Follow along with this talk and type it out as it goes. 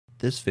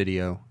This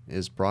video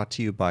is brought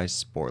to you by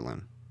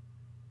Sporlan.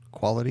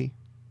 Quality,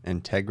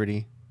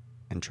 integrity,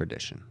 and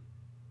tradition.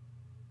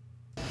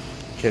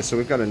 Okay, so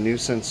we've got a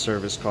nuisance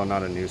service call,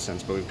 not a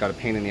nuisance, but we've got a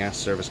pain in the ass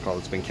service call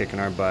that's been kicking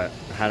our butt.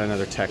 I had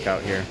another tech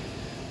out here.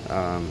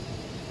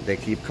 They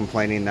keep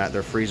complaining that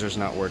their freezer's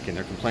not working.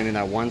 They're complaining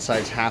that one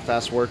side's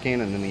half-ass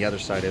working and then the other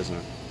side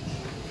isn't.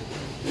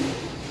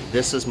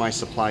 This is my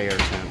supply air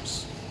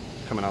temps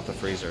coming out the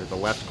freezer. The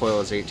left coil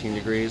is 18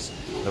 degrees,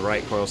 the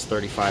right coil is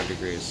 35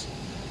 degrees.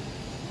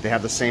 They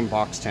have the same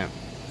box temp.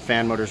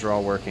 Fan motors are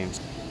all working.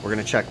 We're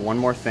going to check one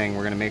more thing.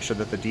 We're going to make sure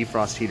that the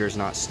defrost heater is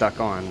not stuck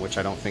on, which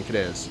I don't think it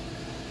is.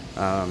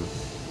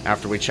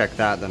 After we check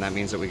that, then that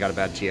means that we got a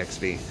bad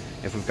TXV.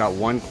 If we've got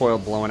one coil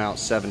blowing out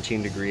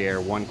 17 degree air,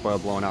 one coil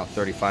blowing out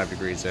 35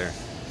 degrees air,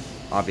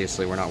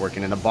 obviously we're not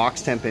working. And the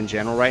box temp in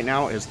general right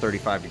now is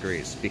 35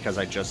 degrees because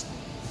I just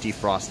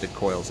defrosted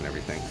coils and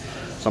everything.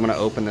 So I'm going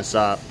to open this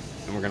up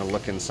and we're going to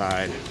look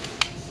inside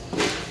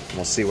and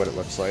we'll see what it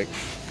looks like.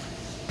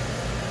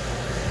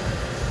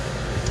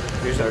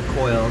 Here's our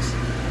coils,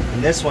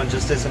 and this one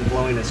just isn't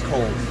blowing as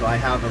cold. So I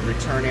have a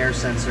return air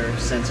sensor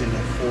sensing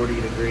at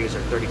 40 degrees or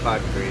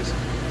 35 degrees.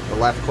 The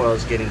left coil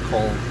is getting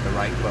cold, the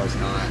right coil is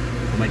not.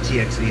 But my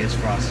TXV is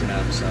frosting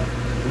up, so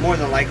you'll more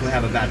than likely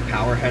have a bad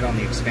power head on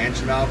the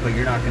expansion valve, but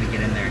you're not going to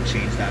get in there and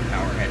change that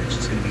power head. It's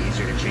just going to be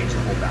easier to change the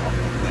whole valve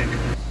real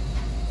quick.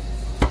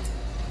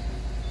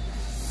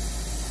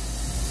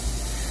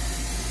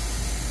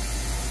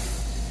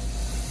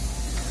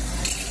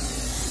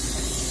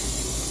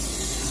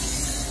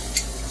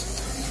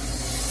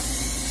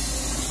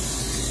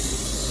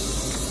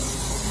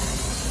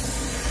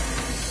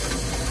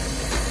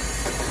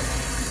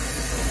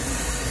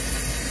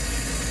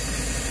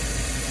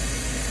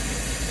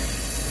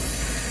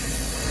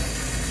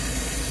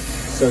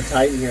 So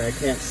tight in here, I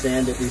can't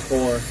sand it before,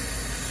 I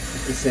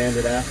have to sand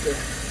it after.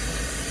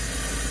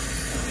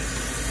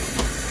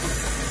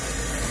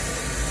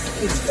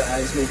 These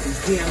guys make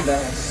these damn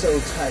valves so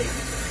tight.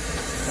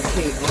 I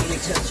hate only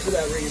temps for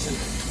that reason.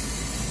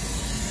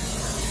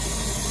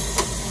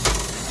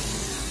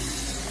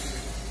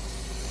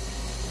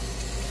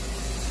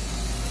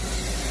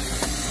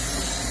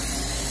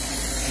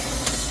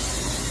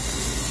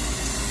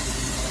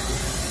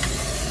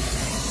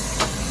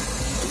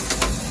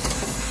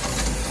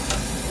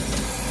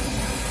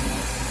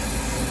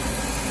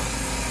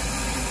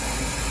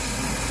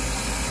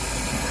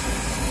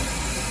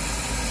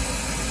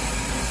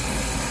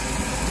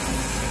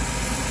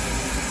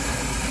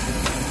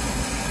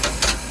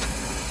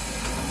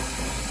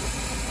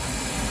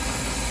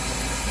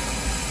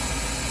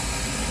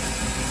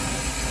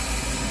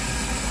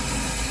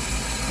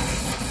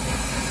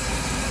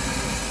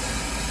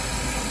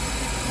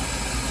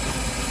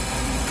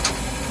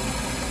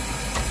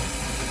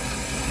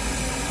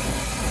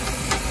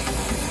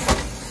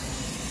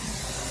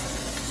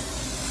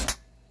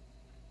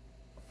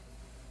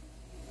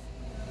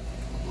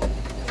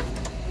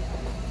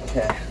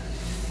 Okay,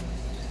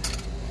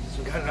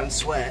 so we got it on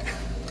sweat.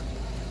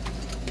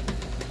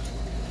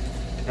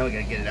 Now we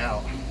gotta get it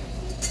out.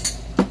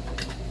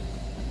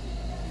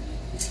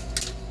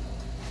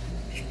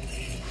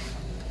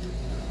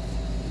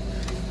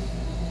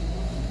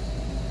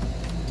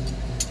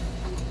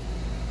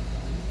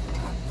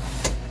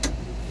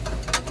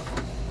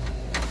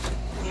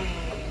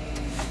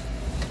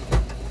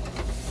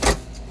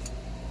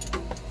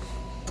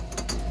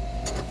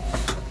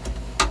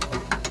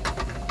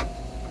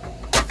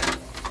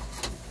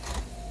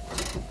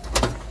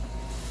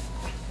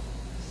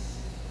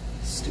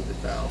 Stupid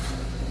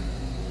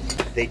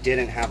valve. They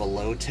didn't have a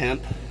low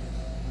temp.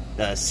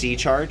 The C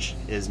charge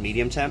is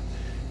medium temp,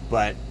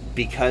 but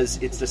because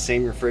it's the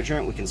same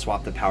refrigerant, we can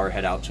swap the power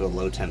head out to a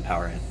low temp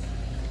power head,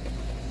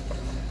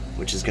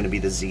 which is going to be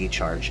the Z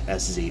charge,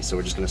 SZ. So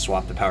we're just going to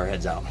swap the power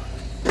heads out.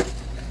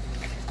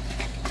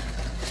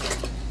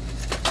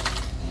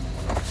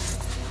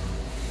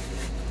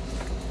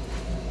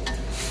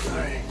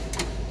 Alright.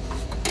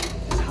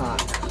 It's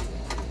hot.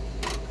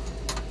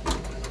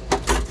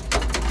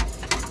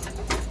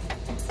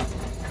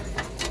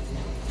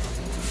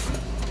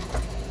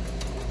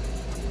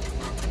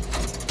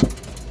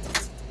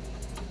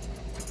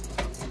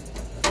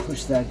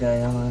 Push that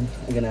guy on.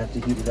 I'm gonna have to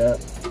heat it up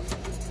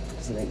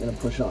because it ain't gonna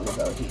push on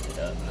without heating it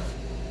up.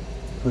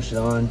 Push it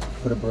on,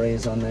 put a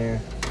braze on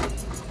there,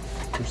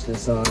 push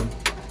this on,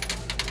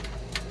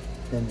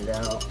 bend it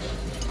out,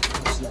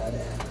 push that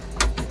in.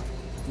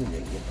 I'm gonna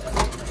get that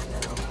in right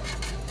now.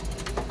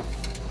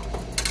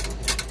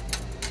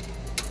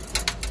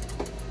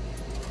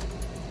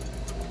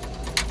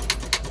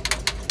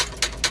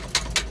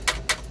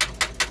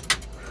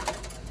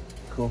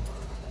 Cool.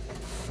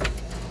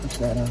 Push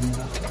that on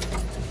now.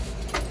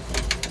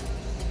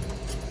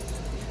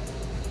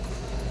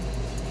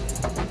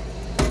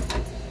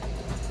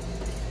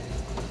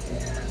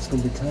 It's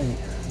gonna be tight.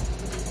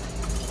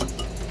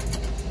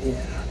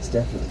 Yeah, it's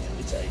definitely gonna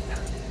be tight.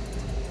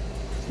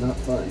 It's not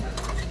fun.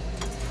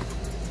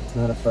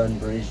 Not a fun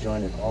braze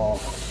joint at all.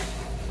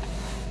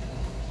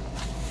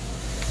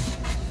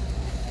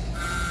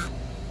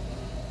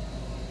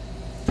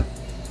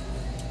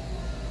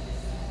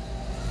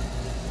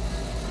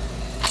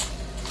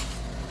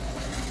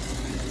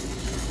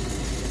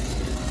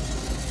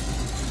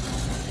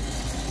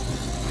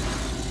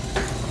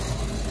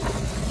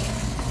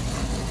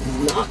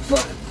 not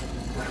fun.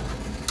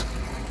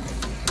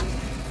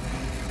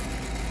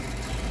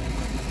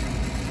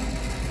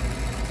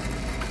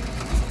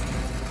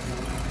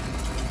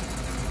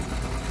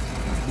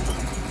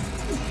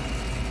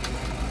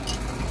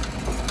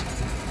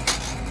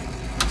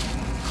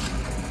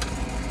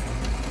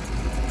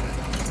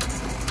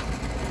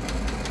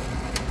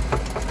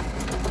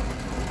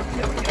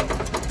 There we go.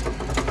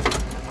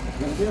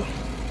 There we go.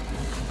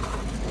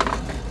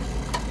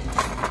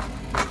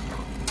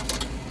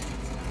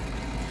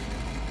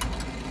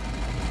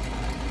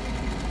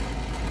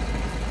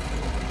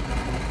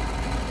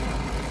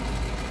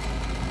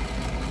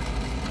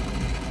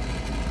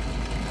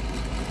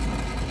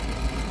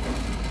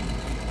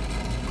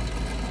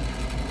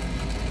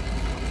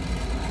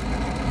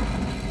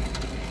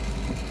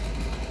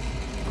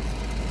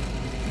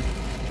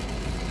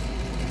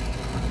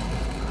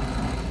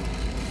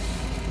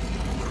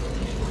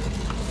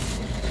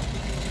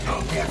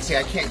 Yeah, see,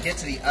 I can't get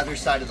to the other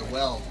side of the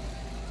weld.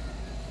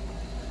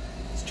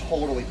 It's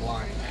totally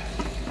blind.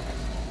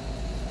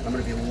 I'm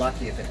gonna be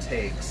lucky if it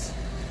takes.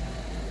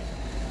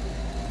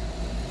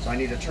 So I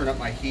need to turn up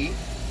my heat.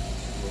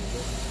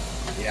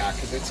 Yeah,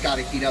 because it's got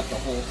to heat up the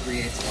whole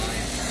 3/8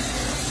 line.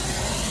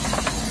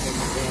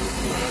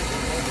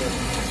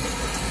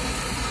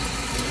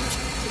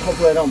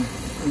 Hopefully I don't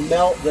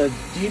melt the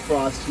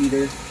defrost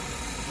heater.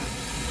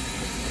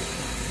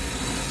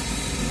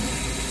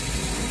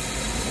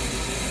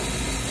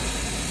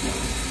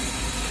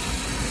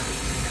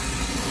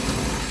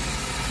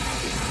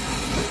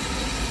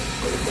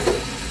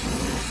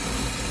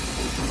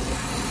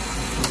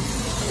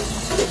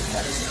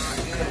 That is not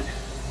good.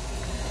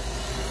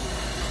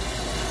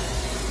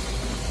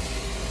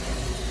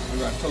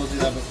 Remember, I've told you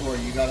that before.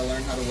 You got to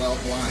learn how to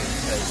weld blind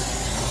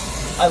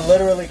because I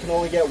literally can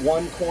only get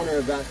one corner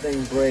of that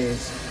thing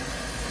brazed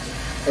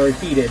or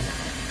heated.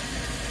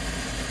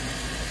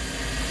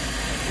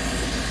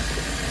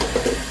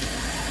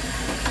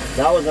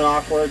 That wasn't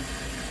awkward.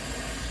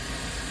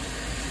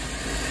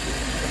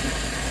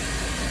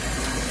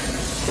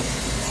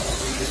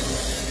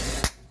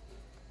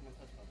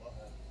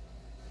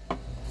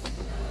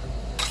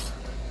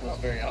 not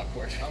very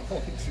awkward. I'm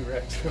holding 2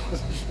 racks.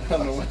 I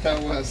don't know what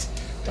that was.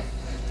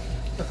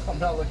 I'm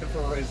not looking for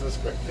a raise this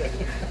quick.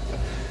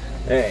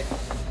 Hey,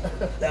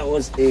 that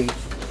was a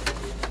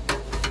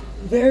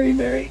very,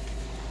 very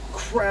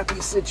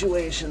crappy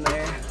situation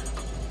there.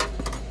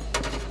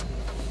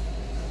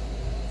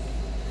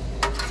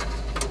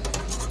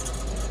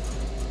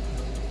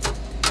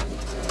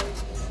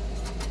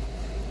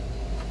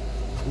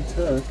 It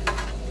took.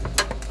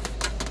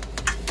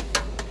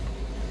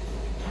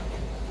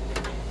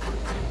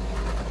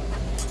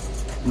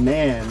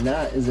 Man,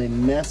 that is a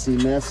messy,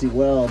 messy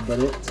weld, but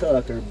it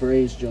took, or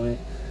braze joint,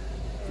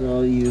 for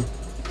all you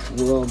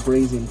weld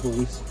brazing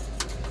police.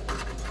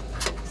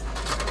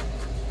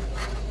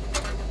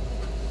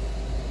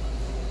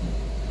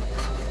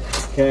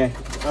 Okay,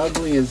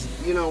 ugly as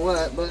you know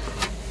what, but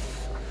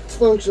it's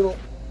functional.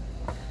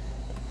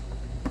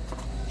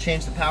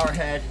 Change the power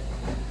head.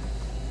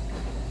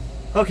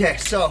 Okay,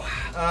 so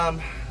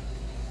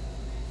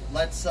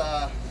let's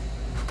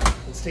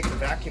take the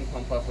vacuum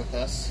pump up with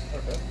us.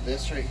 Okay.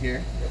 This right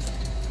here.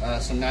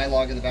 Some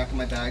nylog in the back of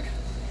my bag.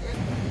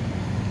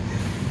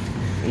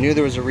 I knew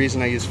there was a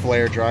reason I used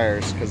flare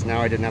dryers because now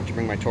I didn't have to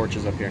bring my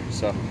torches up here.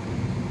 So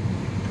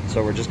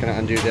we're just gonna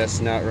undo this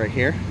nut right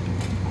here.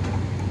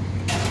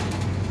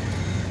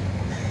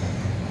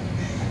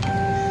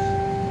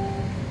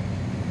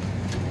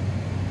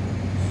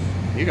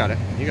 You got it.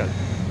 You got it.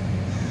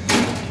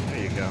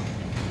 There you go.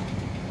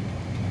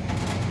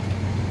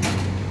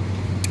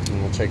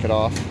 And we'll take it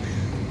off.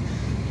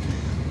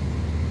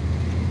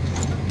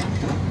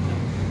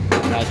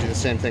 Now do the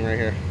same thing right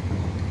here.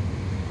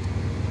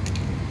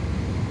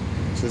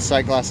 So the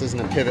sight glass isn't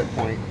a pivot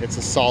point, it's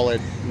a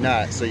solid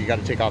nut, so you got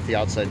to take off the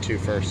outside too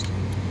first.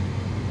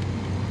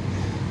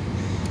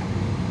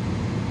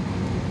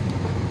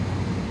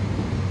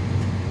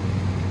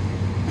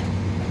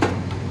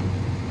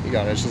 You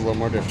got it, it's just a little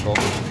more difficult.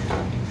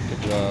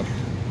 Good job.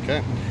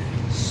 Okay.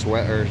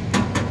 Sweat or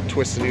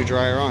twist the new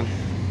dryer on.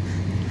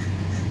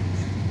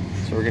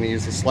 So we're going to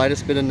use the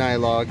slightest bit of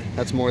nylog,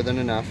 that's more than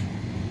enough.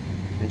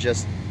 And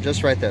just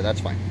right there,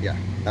 that's fine. Yeah,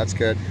 that's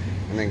good.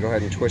 And then go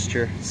ahead and twist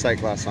your sight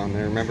glass on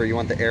there. Remember, you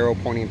want the arrow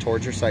pointing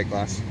towards your sight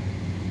glass.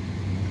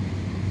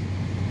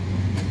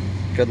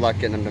 Good luck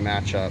getting them to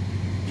match up.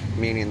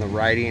 Meaning the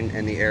writing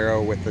and the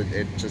arrow with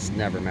it just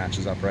never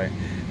matches up right.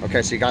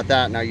 Okay, so you got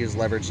that. Now use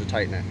leverage to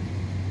tighten it.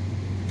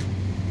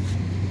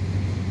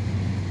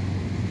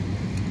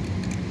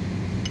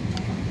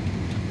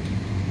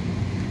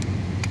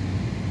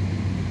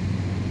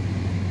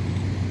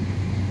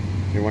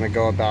 You want to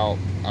go about,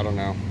 I don't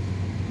know,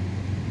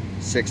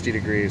 60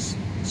 degrees.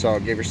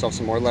 So give yourself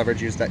some more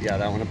leverage, use that, yeah,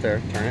 that one up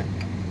there, turn it,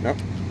 nope.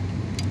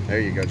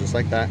 There you go, just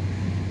like that.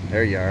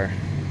 There you are.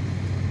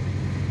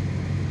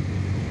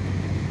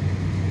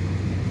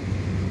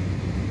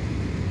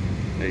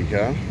 There you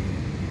go.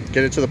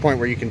 Get it to the point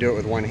where you can do it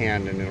with one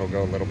hand and it'll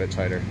go a little bit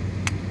tighter.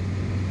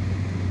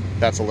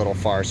 that's a little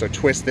far. So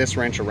twist this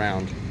wrench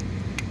around.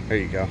 There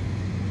you go.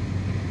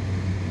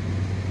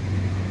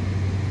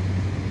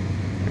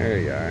 There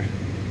you are.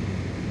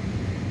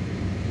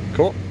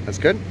 Cool, that's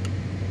good.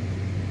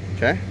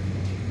 Okay.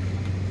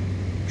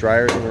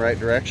 Dryer's in the right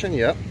direction,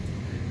 yep.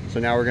 So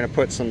now we're gonna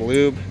put some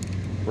lube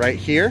right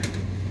here.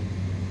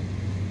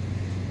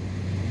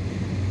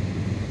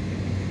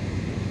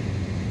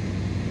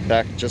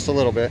 Back just a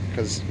little bit,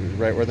 because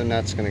right where the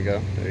nut's gonna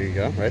go. There you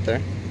go, right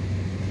there.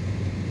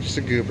 Just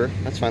a goober,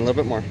 that's fine, a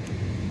little bit more.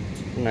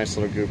 A nice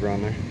little goober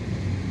on there.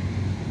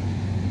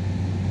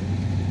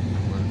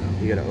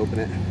 You gotta open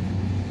it.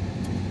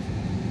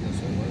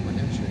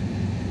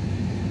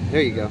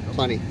 There you go,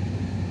 plenty.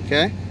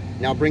 Okay,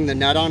 now bring the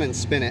nut on and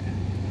spin it.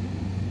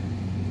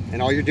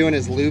 And all you're doing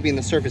is lubing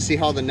the surface. See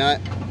how the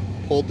nut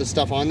pulled the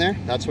stuff on there?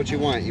 That's what you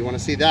want. You want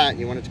to see that,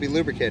 you want it to be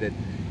lubricated.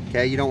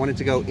 Okay, you don't want it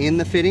to go in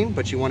the fitting,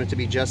 but you want it to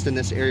be just in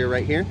this area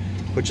right here.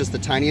 Put just the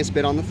tiniest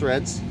bit on the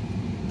threads.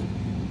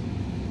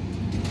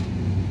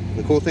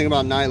 The cool thing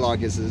about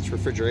Nylog is it's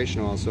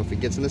refrigeration oil, so if it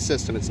gets in the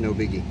system, it's no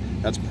biggie.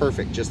 That's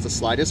perfect, just the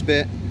slightest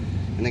bit,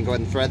 and then go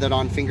ahead and thread that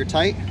on finger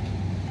tight.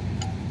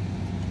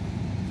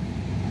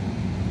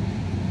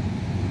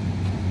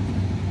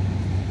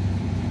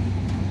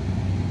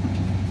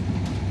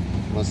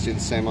 Let's do the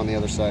same on the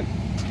other side.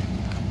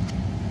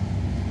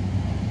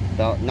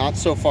 About not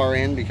so far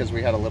in because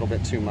we had a little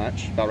bit too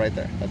much. About right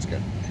there, that's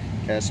good.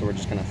 Okay, so we're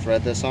just gonna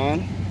thread this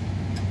on.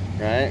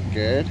 Right,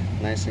 good,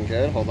 nice and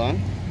good, hold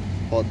on.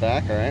 Pull it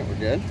back, all right, we're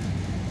good.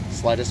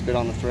 Slightest bit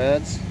on the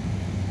threads,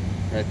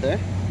 right there.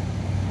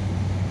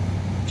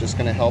 Just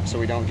gonna help so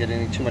we don't get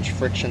any too much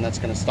friction that's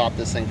gonna stop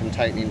this thing from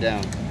tightening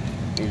down.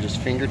 You just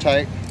finger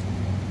tight.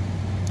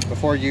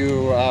 Before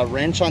you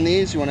wrench on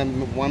these, you want to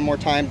one more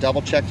time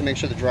double check to make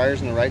sure the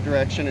dryer's in the right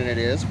direction, and it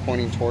is,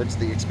 pointing towards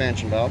the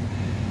expansion valve.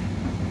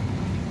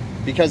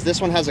 Because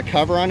this one has a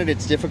cover on it,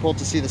 it's difficult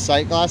to see the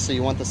sight glass, so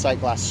you want the sight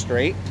glass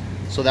straight,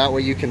 so that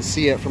way you can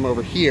see it from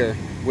over here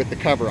with the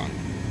cover on,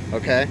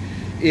 okay?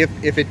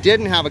 If it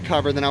didn't have a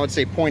cover, then I would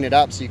say point it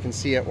up so you can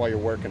see it while you're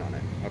working on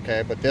it,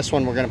 okay? But this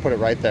one, we're gonna put it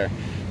right there.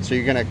 So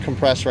you're gonna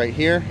compress right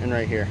here and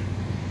right here.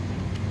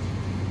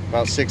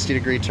 About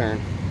 60-degree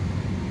turn.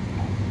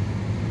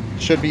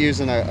 Should be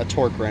using a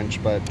torque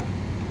wrench, but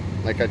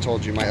like I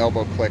told you, my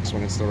elbow clicks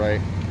when it's the right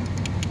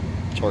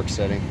torque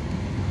setting.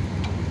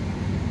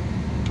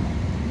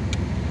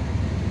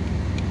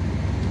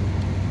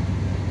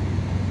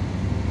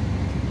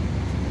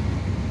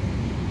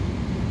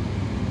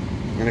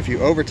 And if you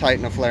over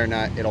tighten a flare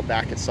nut, it'll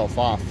back itself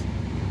off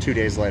 2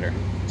 days later.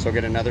 So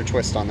get another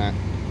twist on that.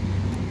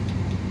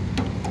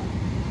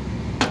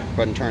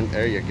 Go ahead and turn,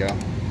 there you go.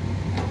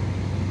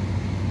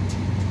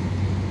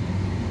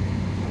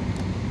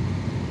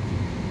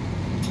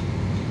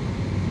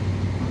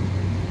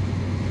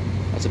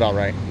 That's about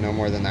right, no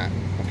more than that,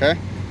 okay?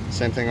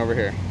 Same thing over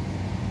here.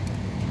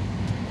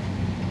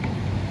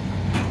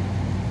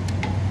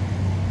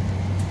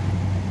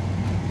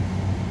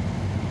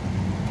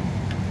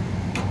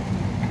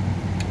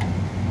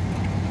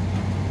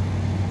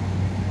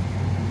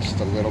 Just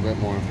a little bit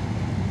more.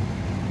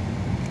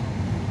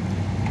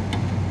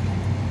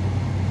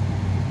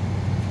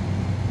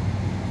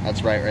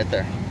 That's right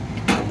there.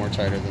 A little more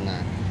tighter than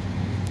that.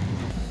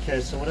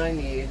 Okay, so what I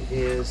need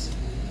is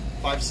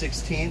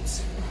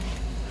 5/16.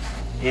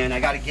 And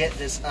I got to get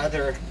this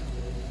other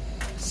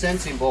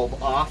sensing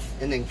bulb off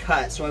and then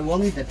cut. So I will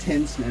need the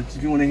tin snips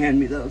if you want to hand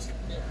me those.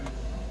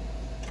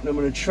 And I'm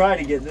going to try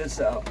to get this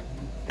out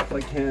if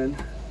I can.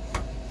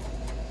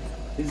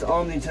 These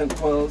Omni-Temp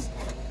coils,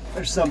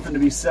 there's something to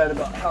be said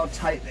about how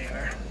tight they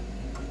are.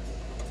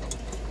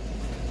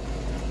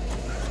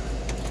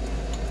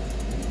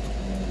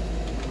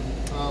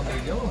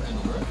 The yellow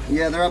handle, right?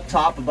 Yeah, they're up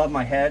top above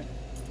my head.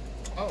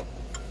 Oh.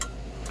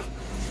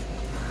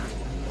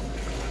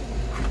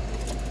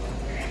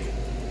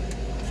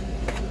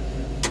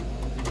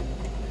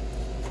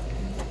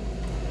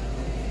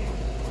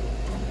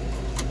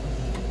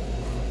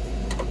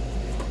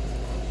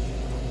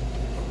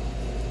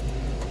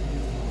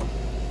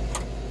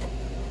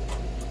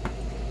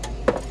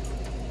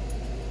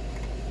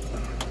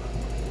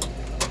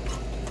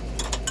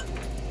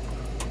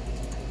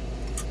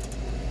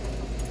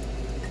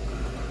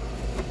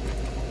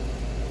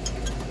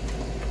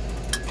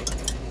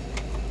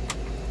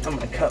 I'm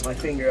gonna cut my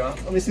finger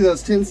off. Let me see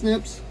those tin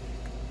snips.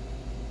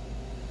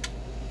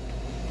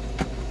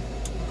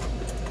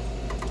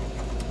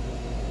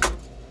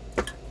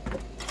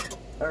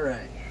 All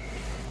right,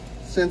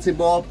 sensing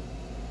bulb.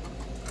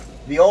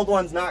 The old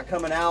one's not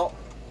coming out.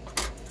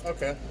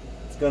 Okay.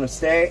 It's gonna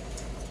stay.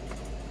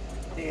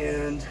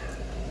 And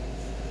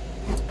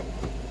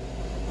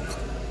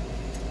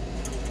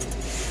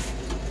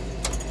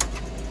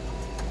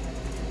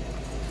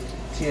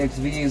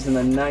TXV is in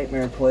a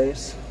nightmare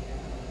place.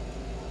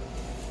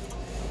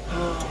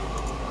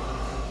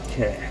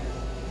 Okay,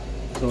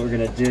 so what we're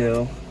gonna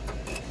do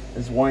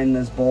is wind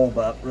this bulb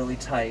up really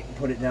tight and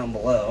put it down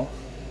below.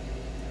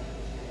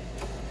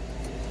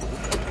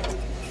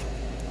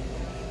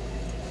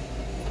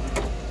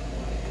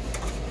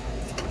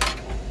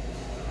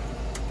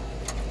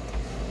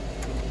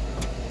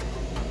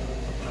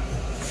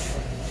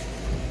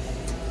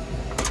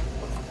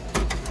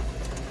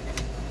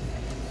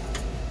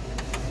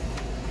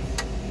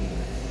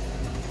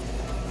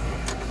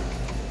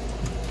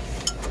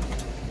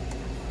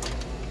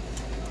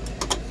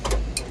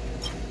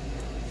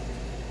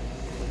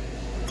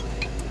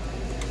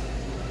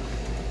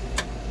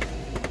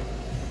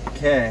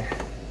 Okay.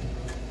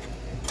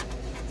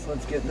 So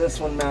let's get this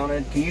one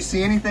mounted. Can you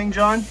see anything,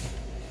 John?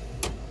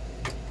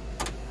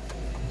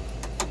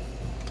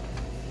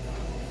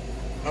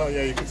 Oh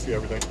yeah, you can see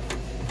everything.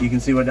 You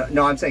can see what,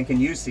 no, I'm saying, can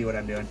you see what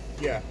I'm doing?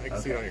 Yeah, I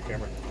can see it on your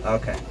camera.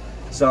 Okay.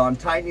 So I'm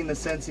tightening the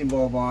sensing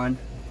bulb on.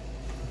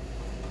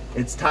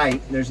 It's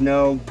tight. There's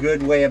no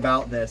good way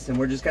about this, and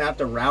we're just gonna have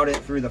to route it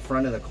through the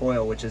front of the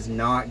coil, which is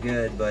not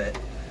good, but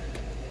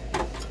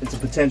it's a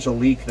potential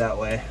leak that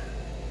way.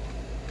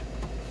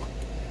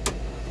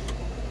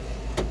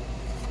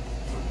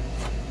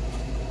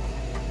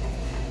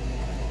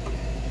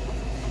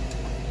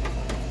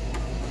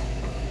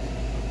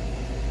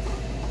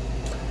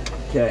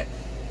 Okay,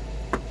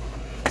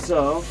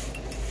 so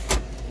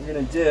what we're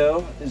gonna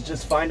do is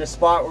just find a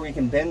spot where we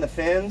can bend the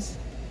fins,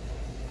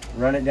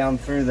 run it down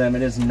through them.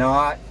 It is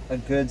not a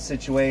good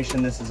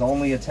situation. This is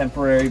only a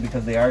temporary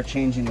because they are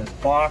changing this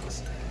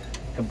box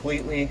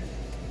completely,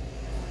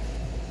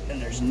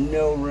 and there's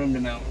no room to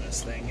mount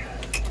this thing.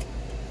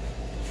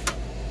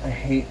 I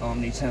hate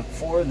OmniTemp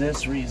for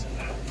this reason.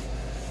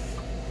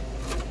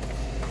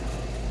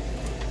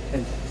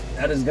 And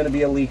that is gonna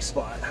be a leak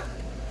spot.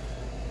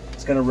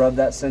 It's gonna rub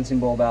that sensing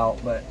bulb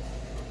out, but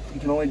you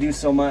can only do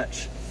so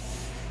much.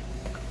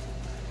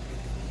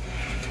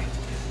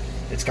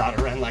 It's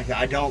gotta run like that.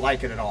 I don't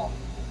like it at all.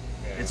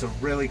 Yeah. It's a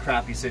really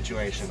crappy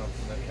situation.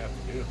 Something that you have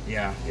to do.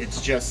 Yeah, it's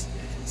just,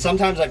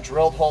 sometimes I've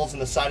drilled holes in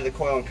the side of the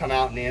coil and come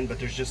out and in, but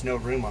there's just no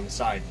room on the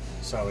side.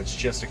 So it's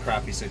just a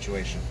crappy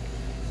situation.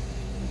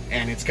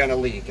 And it's gonna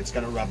leak, it's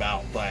gonna rub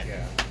out, but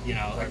yeah. You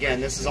know,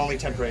 again, this is only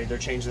temporary. They're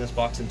changing this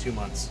box in 2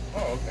 months.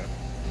 Oh, okay.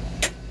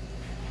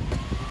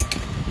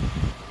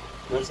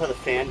 Notice how the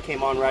fan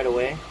came on right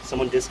away?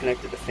 Someone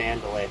disconnected the fan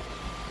delay.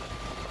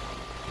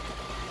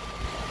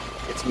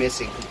 It's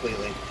missing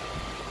completely.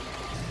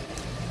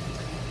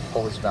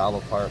 Pull this valve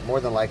apart. More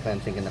than likely I'm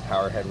thinking the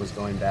power head was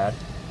going bad.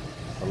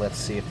 But let's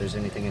see if there's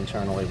anything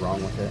internally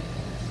wrong with it.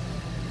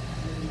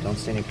 Don't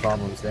see any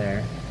problems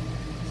there.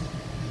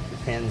 The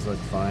pins look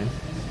fine.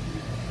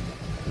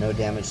 No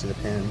damage to the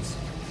pins.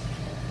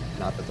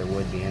 Not that there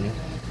would be any.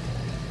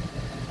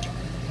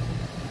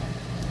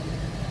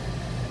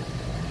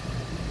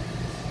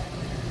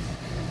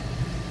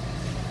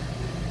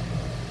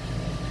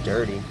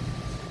 Dirty,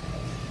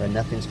 but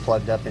nothing's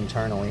plugged up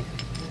internally,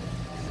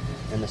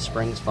 and the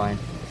spring's fine.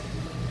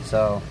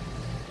 So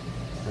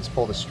let's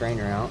pull the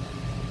strainer out.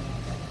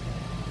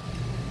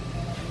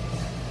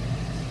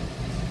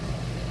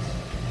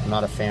 I'm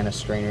not a fan of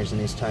strainers in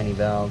these tiny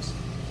valves.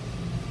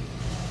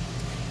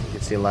 You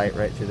can see light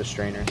right through the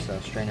strainer, so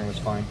the strainer was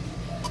fine.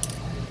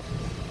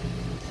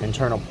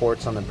 Internal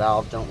ports on the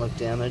valve don't look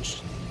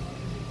damaged.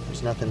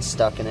 There's nothing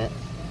stuck in it,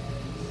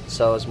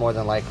 so it's more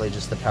than likely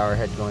just the power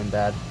head going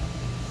bad.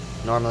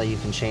 Normally you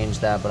can change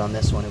that, but on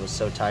this one it was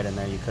so tight in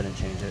there you couldn't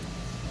change it.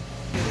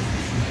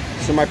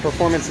 So my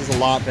performance is a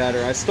lot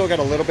better. I still got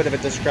a little bit of a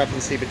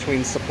discrepancy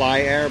between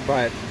supply air,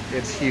 but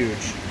it's huge.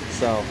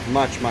 So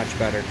much, much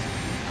better.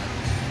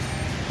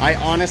 I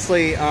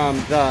honestly,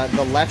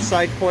 the left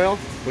side coil,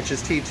 which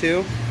is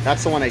T2,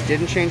 that's the one I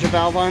didn't change a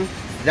valve on.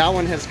 That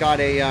one has got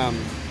a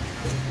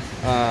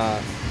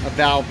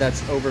valve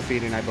that's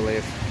overfeeding, I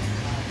believe.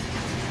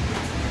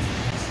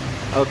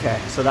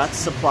 Okay, so that's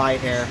supply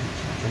air.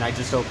 And I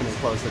just opened and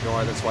closed the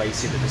door. That's why you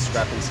see the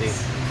discrepancy.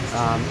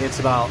 It's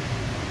about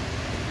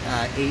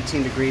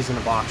 18 degrees in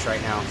the box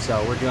right now,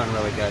 so we're doing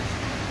really good.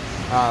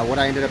 What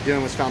I ended up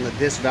doing was found that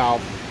this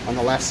valve on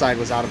the left side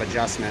was out of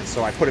adjustment,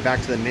 so I put it back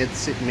to the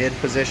mid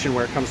position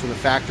where it comes from the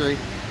factory,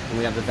 and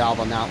we have the valve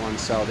on that one,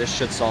 so this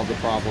should solve the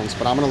problems.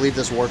 But I'm going to leave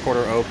this work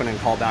order open and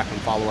call back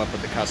and follow up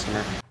with the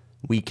customer.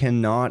 We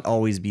cannot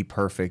always be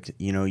perfect.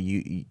 You know,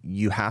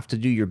 you have to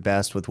do your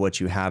best with what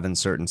you have in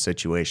certain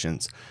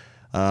situations.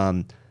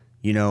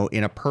 You know,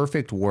 in a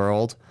perfect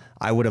world,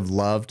 I would have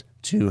loved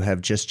to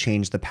have just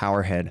changed the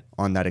power head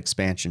on that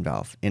expansion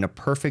valve. In a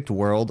perfect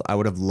world, I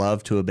would have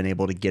loved to have been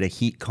able to get a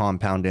heat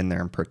compound in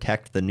there and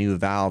protect the new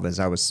valve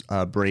as I was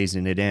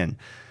brazing it in.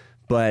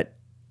 But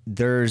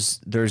there's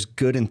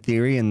good in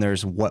theory, and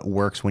there's what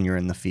works when you're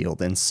in the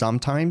field. And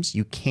sometimes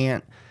you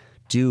can't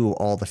do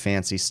all the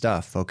fancy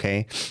stuff,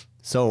 okay?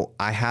 So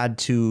I had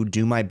to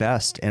do my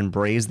best and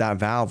braze that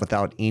valve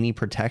without any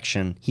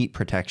protection, heat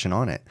protection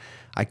on it.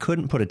 I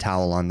couldn't put a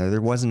towel on there.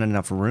 There wasn't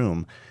enough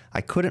room. I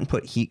couldn't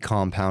put heat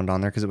compound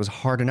on there because it was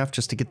hard enough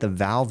just to get the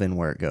valve in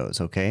where it goes,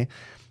 okay?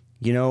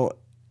 You know,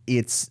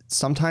 it's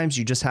sometimes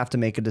you just have to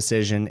make a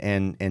decision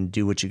and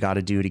do what you got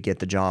to do to get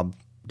the job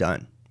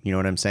done. You know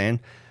what I'm saying?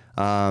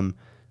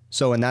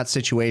 So in that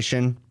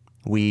situation,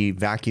 we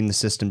vacuumed the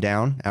system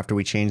down after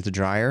we changed the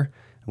dryer.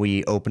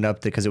 We opened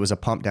up because it was a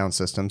pump down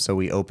system, so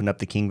we opened up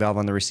the king valve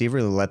on the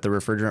receiver, let the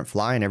refrigerant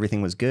fly, and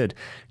everything was good.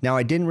 Now,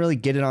 I didn't really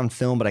get it on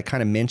film, but I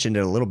kind of mentioned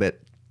it a little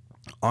bit.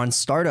 On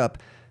startup,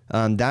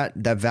 that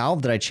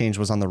valve that I changed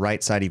was on the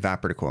right side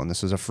evaporator coil, and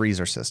this was a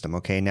freezer system,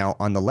 okay? Now,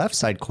 on the left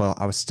side coil,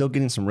 I was still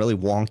getting some really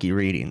wonky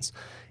readings,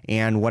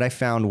 And what I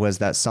found was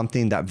that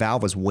that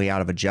valve was way out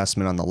of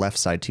adjustment on the left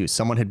side too.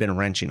 Someone had been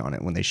wrenching on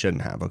it when they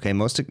shouldn't have. Okay,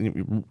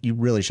 you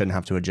really shouldn't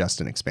have to adjust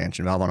an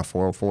expansion valve on a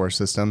 404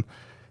 system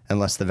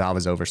unless the valve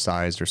is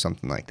oversized or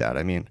something like that.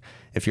 I mean,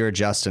 if you're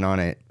adjusting on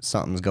it,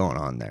 something's going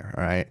on there.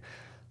 All right.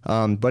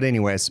 But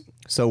anyways,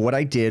 so what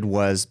I did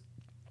was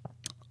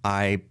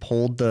I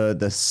pulled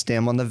the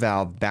stem on the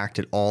valve, backed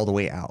it all the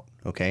way out.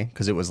 Okay,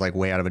 because it was like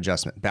way out of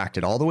adjustment. Backed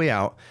it all the way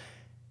out.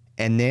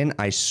 And then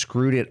I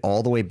screwed it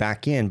all the way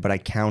back in, but I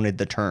counted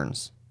the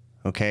turns.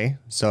 Okay,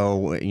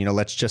 so, you know,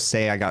 let's just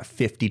say I got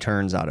 50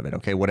 turns out of it.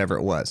 Okay, whatever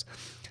it was.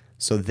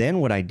 So then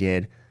what I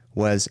did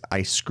was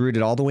I screwed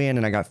it all the way in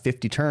and I got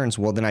 50 turns.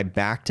 Well, then I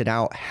backed it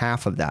out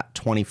half of that,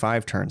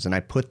 25 turns, and I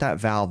put that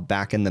valve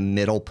back in the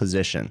middle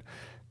position.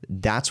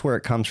 That's where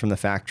it comes from the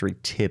factory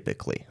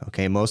typically.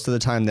 Okay, most of the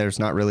time there's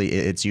not really,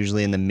 it's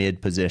usually in the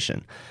mid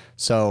position.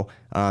 So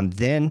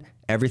then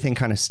everything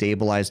kind of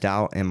stabilized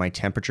out and my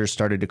temperatures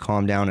started to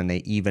calm down and they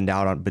evened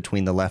out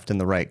between the left and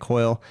the right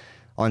coil.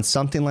 On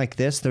something like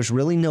this, there's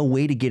really no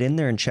way to get in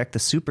there and check the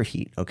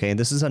superheat. Okay,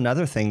 this is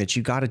another thing that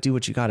you got to do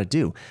what you got to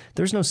do.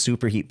 There's no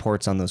superheat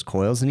ports on those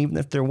coils, and even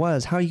if there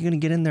was, how are you going to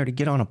get in there to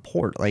get on a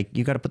port? Like,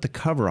 you got to put the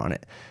cover on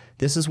it.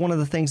 This is one of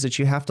the things that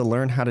you have to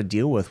learn how to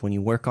deal with when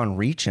you work on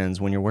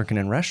reach-ins when you're working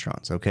in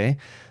restaurants, okay?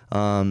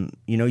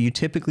 You know, you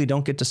typically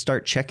don't get to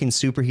start checking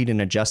superheat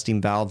and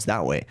adjusting valves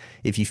that way.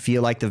 If you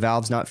feel like the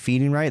valve's not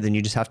feeding right, then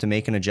you just have to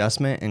make an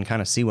adjustment and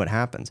kind of see what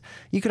happens.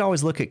 You could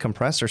always look at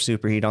compressor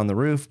superheat on the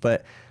roof,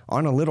 but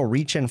on a little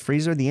reach-in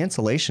freezer, the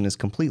insulation is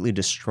completely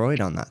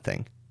destroyed on that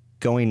thing,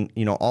 going,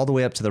 you know, all the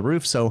way up to the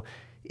roof. So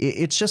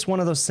it's just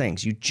one of those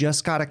things. You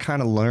just got to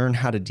kind of learn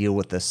how to deal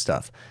with this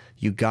stuff.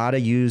 You got to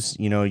use,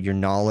 you know, your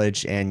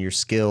knowledge and your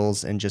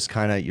skills and just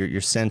kind of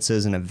your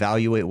senses and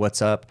evaluate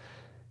what's up.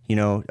 You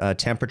know,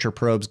 temperature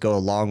probes go a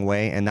long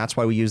way, and that's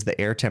why we use the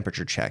air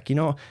temperature check. You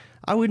know,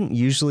 I wouldn't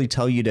usually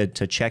tell you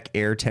to check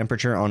air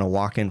temperature on a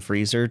walk-in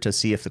freezer to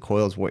see if the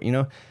coils work, you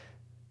know,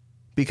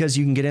 because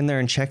you can get in there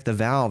and check the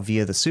valve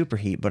via the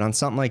superheat. But on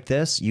something like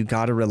this, you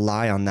got to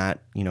rely on that,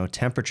 you know,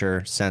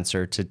 temperature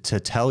sensor to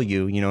tell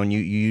you, you know, and you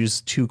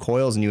use two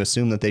coils and you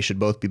assume that they should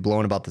both be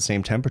blowing about the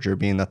same temperature,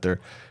 being that they're,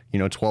 you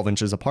know, 12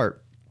 inches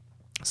apart.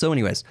 So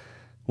anyways,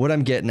 what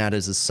I'm getting at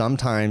is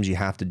sometimes you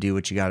have to do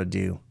what you got to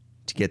do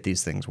to get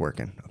these things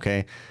working.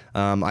 Okay.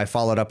 I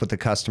followed up with the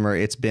customer.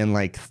 It's been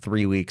like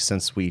 3 weeks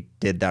since we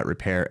did that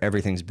repair.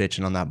 Everything's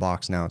bitching on that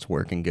box now. It's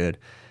working good.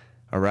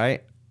 All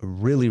right.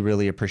 Really,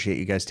 really appreciate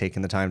you guys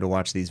taking the time to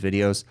watch these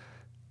videos.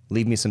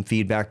 Leave me some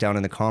feedback down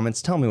in the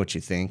comments. Tell me what you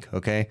think.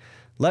 Okay.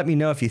 Let me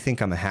know if you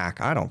think I'm a hack.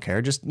 I don't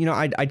care. Just, you know,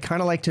 I'd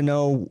kind of like to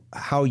know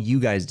how you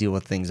guys deal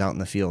with things out in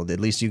the field, at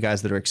least you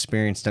guys that are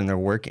experienced and they're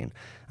working.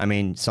 I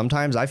mean,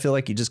 sometimes I feel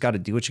like you just got to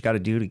do what you got to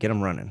do to get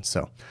them running.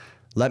 So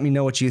let me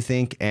know what you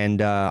think, and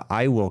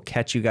I will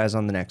catch you guys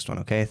on the next one.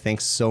 Okay.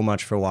 Thanks so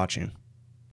much for watching.